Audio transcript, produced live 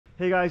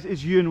Hey guys,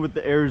 it's Ewan with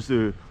the Air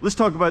Zoo. Let's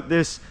talk about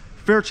this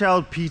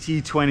Fairchild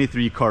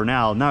PT-23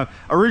 Cornell. Now,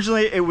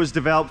 originally it was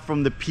developed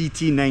from the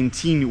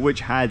PT-19, which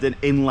had an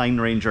inline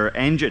Ranger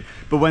engine,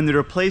 but when they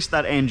replaced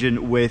that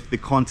engine with the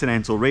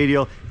Continental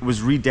radial, it was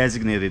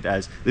redesignated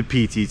as the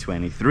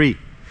PT-23.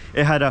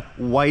 It had a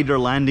wider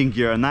landing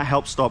gear, and that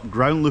helped stop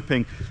ground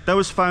looping that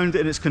was found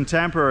in its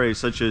contemporaries,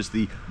 such as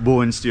the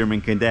Bowen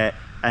Stearman Cadet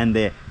and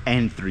the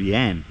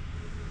N3N.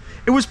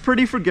 It was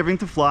pretty forgiving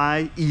to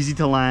fly, easy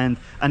to land,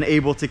 and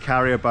able to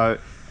carry about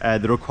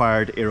the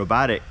required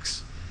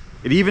aerobatics.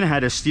 It even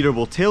had a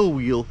steerable tail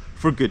wheel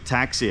for good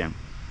taxiing.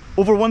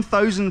 Over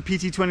 1,000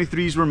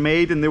 PT-23s were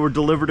made, and they were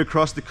delivered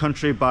across the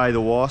country by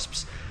the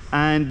WASPs.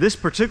 And this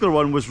particular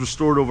one was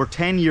restored over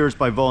 10 years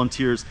by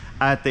volunteers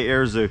at the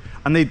Air Zoo,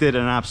 and they did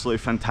an absolutely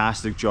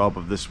fantastic job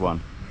of this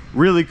one.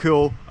 Really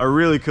cool, a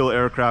really cool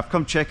aircraft.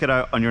 Come check it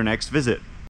out on your next visit.